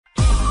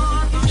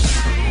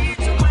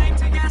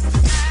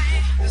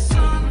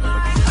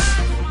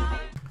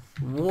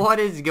What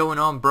is going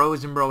on,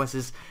 bros and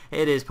broesses?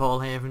 It is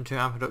Paul here from 2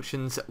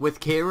 Productions with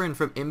Kieran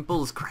from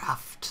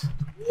ImpulseCraft.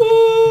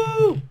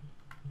 Woo!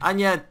 And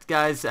yeah,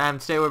 guys,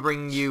 today we're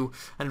bringing you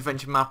an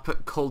adventure map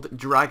called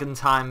Dragon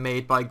Time,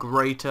 made by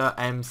Greater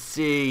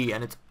MC,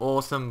 and it's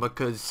awesome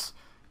because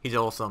he's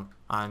awesome.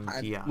 And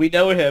yeah, We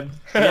know him.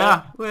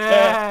 yeah,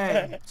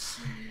 way.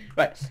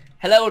 Right.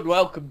 Hello and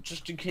welcome.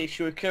 Just in case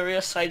you were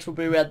curious, signs will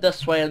be read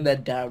this way and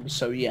then down.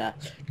 So yeah,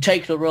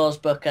 take the rules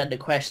book and the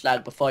quest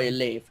log before you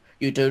leave.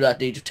 You do not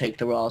need to take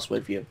the rules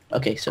with you.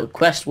 Okay, so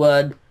quest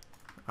 1,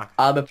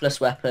 armor plus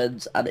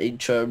weapons and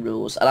intro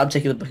rules. And I'm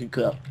taking the book and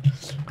cup.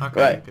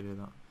 Okay, Right. you can do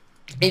that.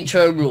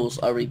 Intro rules.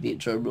 I'll read the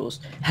intro rules.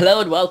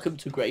 Hello and welcome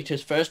to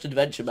Greater's first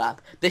adventure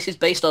map. This is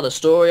based on a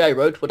story I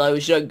wrote when I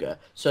was younger.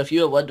 So if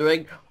you are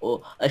wondering,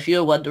 or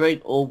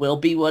will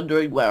be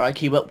wondering where I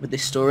came up with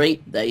this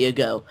story, there you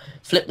go.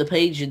 Flip the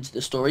page into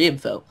the story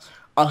info.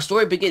 Our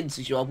story begins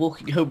as you are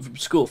walking home from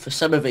school for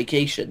summer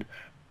vacation.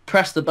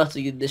 Press the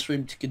button in this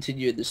room to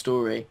continue in the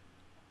story.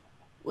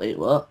 Wait,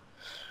 what?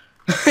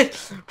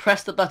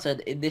 Press the button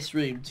in this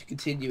room to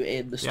continue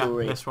in the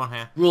story. Yeah, this one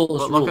here. Rules,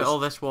 But rules. look at all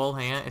this wall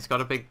here. It's got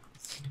a big...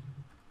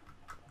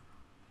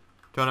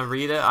 Do you want to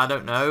read it? I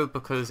don't know,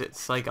 because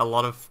it's like a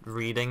lot of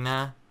reading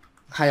there.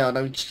 Hang on,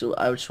 I just want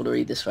to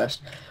read this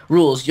first.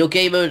 Rules. Your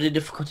game mode and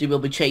difficulty will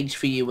be changed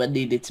for you when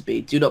needed to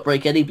be. Do not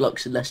break any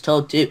blocks unless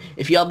told to.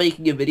 If you are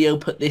making a video,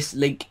 put this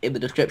link in the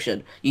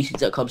description.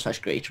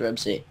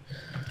 youtube.com/creatormc.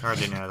 I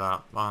already know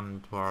that,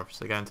 and we're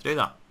obviously going to do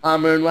that.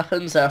 Armor and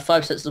weapons. There are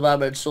 5 sets of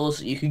armor and swords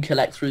that you can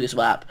collect through this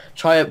map.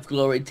 Triumph,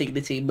 glory,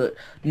 dignity,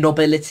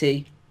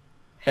 nobility,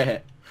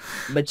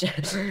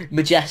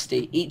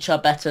 majesty. Each are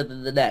better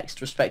than the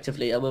next,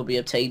 respectively, and will be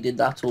obtained in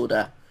that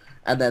order.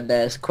 And then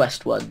there's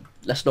quest 1.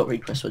 Let's not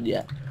read quest 1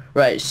 yet.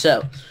 Right,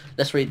 so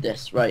let's read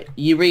this. Right,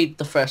 you read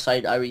the first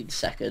side, I read the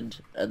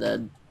second, and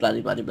then blah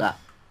blah blah blah.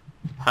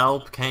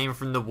 Help came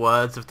from the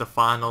words of the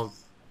final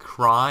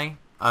cry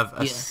of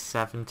a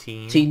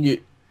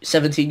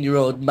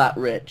 17-year-old Matt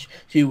Rich,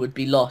 who would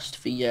be lost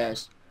for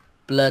years.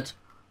 Blood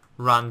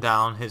ran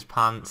down his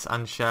pants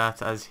and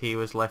shirt as he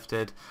was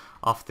lifted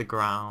off the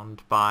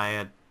ground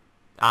by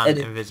an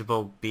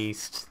invisible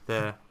beast.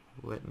 The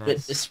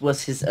witness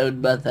was his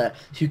own mother,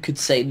 who could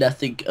say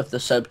nothing of the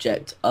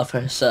subject of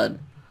her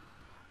son.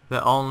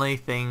 The only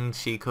thing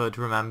she could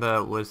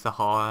remember was the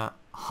horror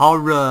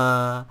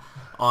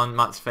on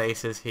Matt's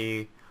face as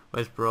he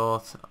was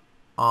brought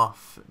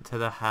off to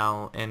the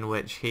hell in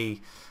which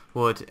he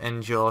would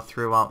endure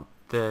throughout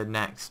the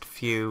next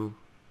few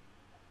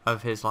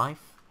of his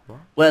life.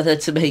 What? Whether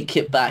to make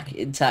it back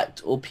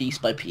intact or piece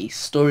by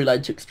piece.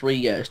 Storyline took 3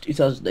 years,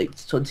 2008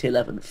 to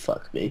 2011.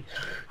 Fuck me.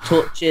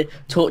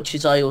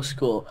 Torches are your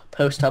score.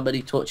 Post how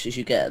many torches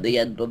you get at the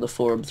end on the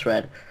forum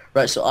thread.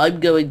 Right, so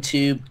I'm going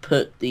to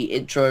put the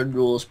intro and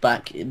rules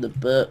back in the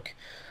book.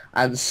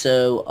 And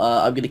so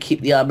I'm going to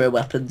keep the armor and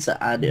weapons.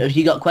 And have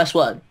you got quest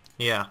 1?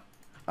 Yeah.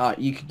 Alright,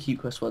 you can keep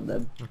quest 1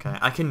 then. Okay,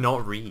 I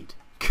cannot read.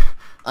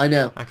 I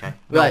know. Okay,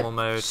 normal right,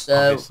 mode,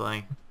 so,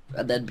 obviously.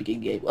 And then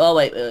begin game. Oh,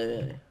 wait.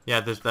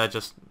 Yeah, they're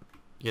just...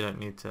 You don't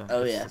need to...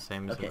 Oh, it's yeah. the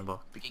same as in the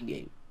book. Begin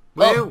game.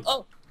 Woo!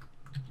 Oh!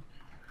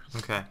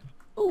 Okay.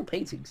 Oh,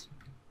 paintings.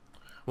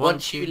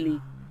 Once you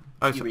leave...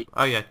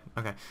 Oh, yeah,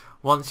 okay.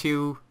 Once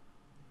you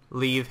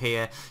leave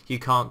here, you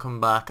can't come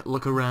back.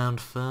 Look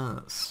around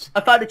first.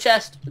 I found a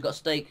chest. I got a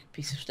steak.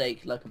 Piece of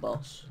steak, like a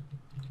boss.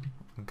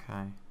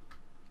 Okay.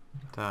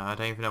 I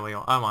don't even know where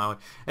you're... Oh my...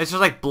 It's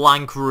just like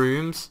blank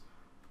rooms.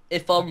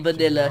 If on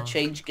vanilla,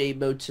 change game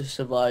mode to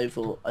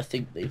survival. I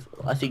think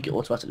it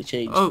automatically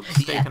changed. Oh,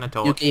 steak and a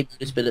torch. Your game mode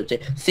has been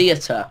updated.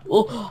 Theatre.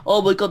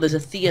 Oh my god, there's a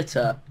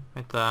theatre.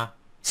 Right there.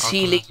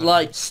 Ceiling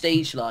lights,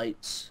 stage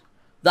lights.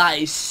 That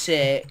is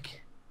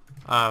sick.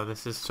 Oh,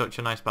 this is such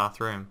a nice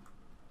bathroom.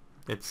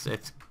 It's...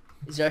 Is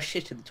there a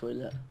shit in the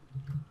toilet?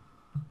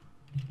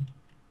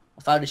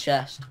 I found a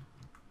chest.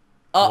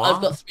 Oh, what?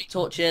 I've got 3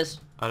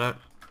 torches. I don't...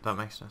 That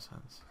makes no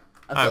sense.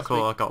 I've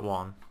cool, I got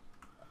 1.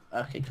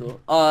 Okay, cool.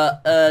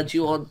 Do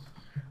you want...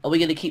 Are we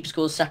going to keep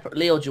scores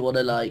separately, or do you want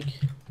to, like...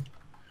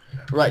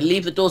 Right,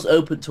 leave the doors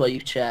open to where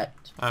you've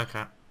checked.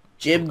 Okay.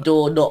 Gym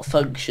door not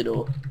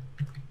functional.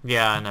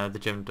 Yeah, I know, the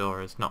gym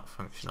door is not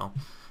functional.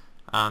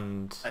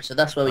 And... Right, so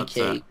that's where we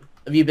keep.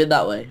 Have you been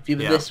that way? Have you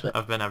been this way?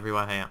 I've been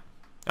everywhere here.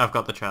 I've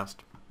got the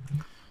chest.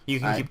 You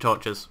can keep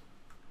torches.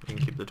 You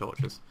can keep the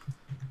torches.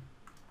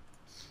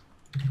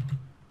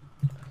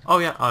 Oh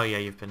yeah,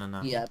 you've been in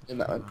there. Yeah, I've been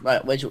that one.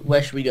 Right,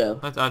 where should we go?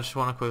 I just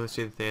want to quickly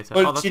see the theatre.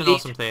 Once Oh, that's you an leave-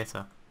 awesome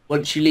theatre.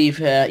 Once you leave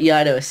here, yeah,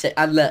 I know. It's sick.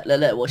 And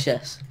let watch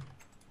this.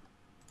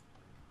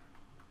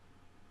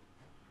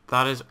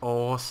 That is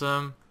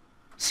awesome.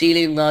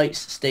 Ceiling lights,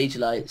 stage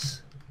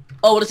lights.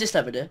 Oh, what does this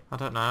ever do? I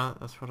don't know.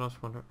 That's what I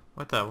was wondering.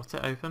 Wait there. What's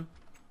it open?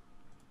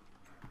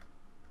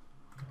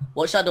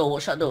 Watch that door.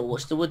 Watch that door.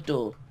 Watch the wood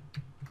door.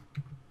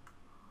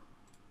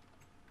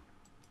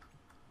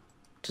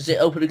 Does it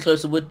open and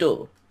close the wood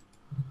door?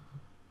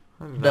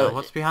 No.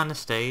 What's behind the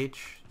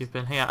stage? You've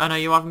been here. Oh no,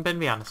 you haven't been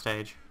behind the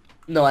stage.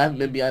 No, I haven't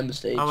been behind the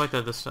stage. Oh wait,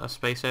 there's a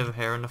space over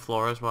here in the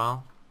floor as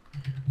well.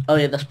 Oh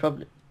yeah, that's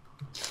probably...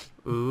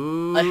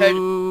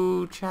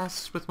 Ooh,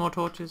 chests with more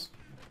torches.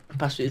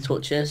 Pass me the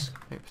torches.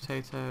 Baked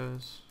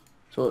potatoes.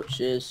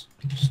 Torches.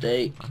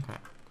 Steak. Okay,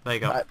 there you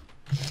go.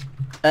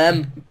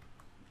 Right.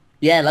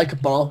 Yeah, like a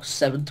boss.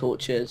 7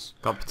 torches.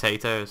 Got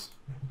potatoes.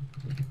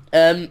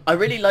 I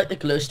really like the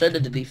glowstone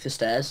underneath the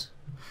stairs.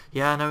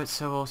 Yeah, no, it's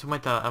so awesome.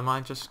 Wait, am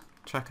I just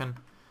checking?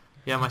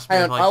 Yeah, my Hang speed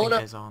on,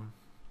 lighting is on.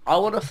 I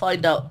want to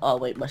find out... Oh,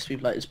 wait, my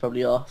speed light is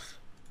probably off.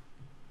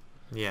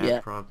 Yeah, Yeah.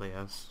 it probably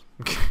is.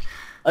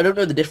 I don't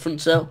know the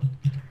difference, though.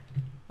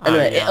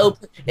 Anyway, yeah.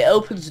 it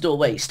opens the door.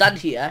 Wait, stand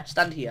here.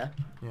 Stand here.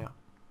 Yeah.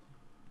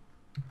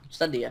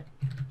 Stand here.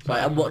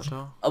 Right, Right, watch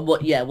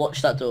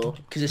that door.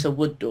 Because it's a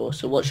wood door,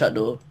 so watch that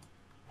door.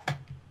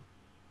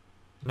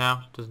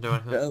 No, doesn't do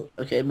anything. No?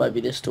 Okay, it might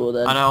be this door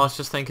then. I know, I was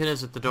just thinking,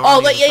 is it the door Oh,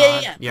 on the wait, other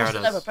yeah. side? Yeah, Press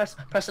the lever,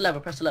 press the lever,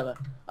 press the lever.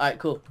 Alright,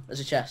 cool. There's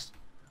a chest.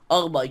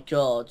 Oh my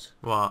god.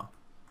 What?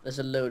 There's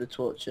a load of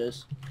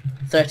torches.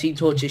 13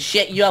 torches.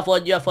 Shit, you have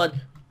one. 13 I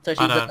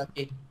don't.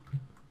 There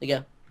you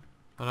go.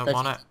 I don't 13.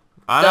 want it.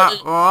 I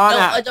don't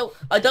want it!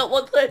 I don't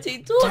want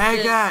 13 torches.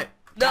 Take it!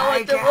 No, I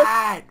Take don't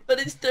want... it!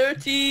 But it's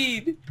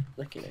 13!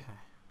 Look at it.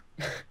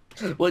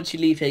 Once you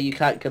leave here, you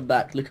can't come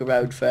back. Look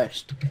around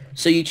first.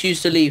 So you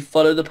choose to leave.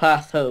 Follow the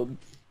path home.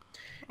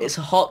 It's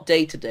a hot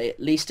day today. At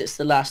least it's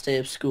the last day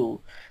of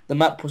school. The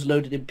map was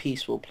loaded in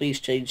peaceful. Please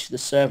change the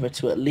server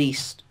to at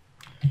least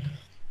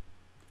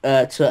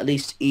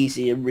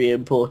easy and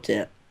re-import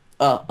it.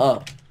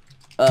 Oh.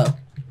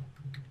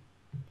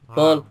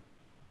 Well,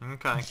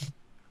 okay.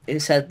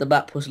 it said the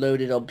map was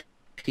loaded on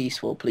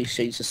peaceful. Please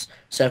change the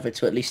server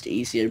to at least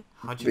easy and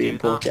How'd you do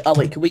re-import that? it. Oh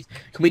wait, can we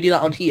do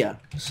that on here?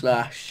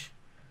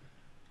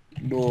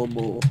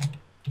 /normal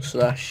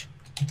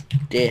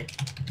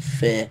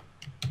 /difficulty.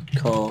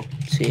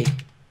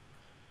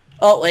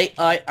 Oh wait,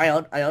 I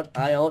on.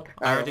 I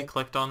already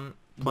clicked on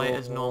play it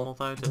as normal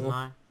though, didn't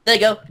I? There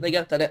you go,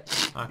 done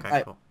it. Okay,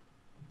 Right. cool.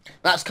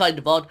 That's kind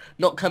of odd,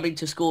 not coming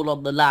to school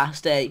on the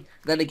last day.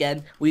 Then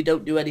again, we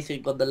don't do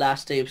anything on the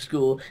last day of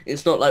school.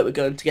 It's not like we're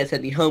going to get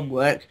any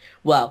homework.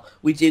 Well,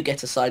 we do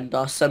get assigned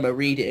our summer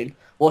reading.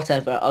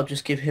 Whatever, I'll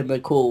just give him a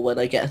call when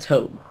I get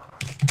home.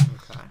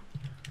 Okay.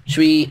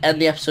 Should we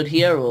end the episode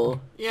here,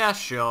 or...? Yeah,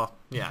 sure.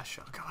 Yeah,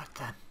 sure. Go ahead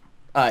then.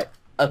 Alright,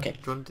 okay. Do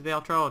you want to do the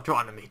outro or do you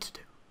want me to do?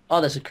 Oh,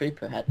 there's a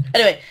creeper head.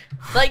 Anyway,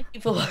 thank you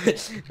for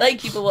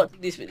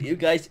watching this video,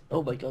 guys.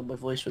 Oh my god, my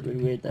voice went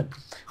really weird then.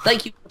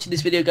 Thank you for watching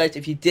this video, guys.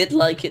 If you did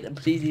like it, then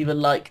please leave a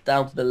like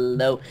down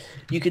below.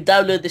 You can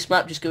download this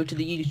map. Just go to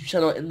the YouTube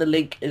channel in the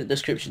link in the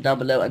description down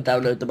below and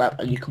download the map,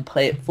 and you can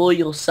play it for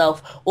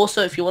yourself.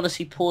 Also, if you want to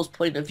see Paul's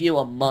point of view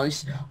on my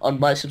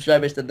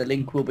subscribers, then the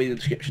link will be in the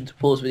description to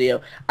Paul's video.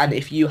 And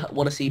if you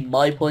want to see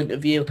my point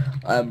of view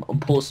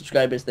on Paul's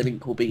subscribers, the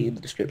link will be in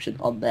the description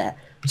on there.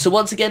 So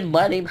once again,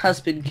 my name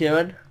has been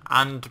Kieran.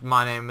 And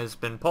my name has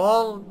been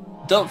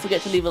Paul. Don't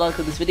forget to leave a like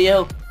on this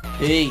video.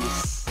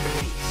 Peace.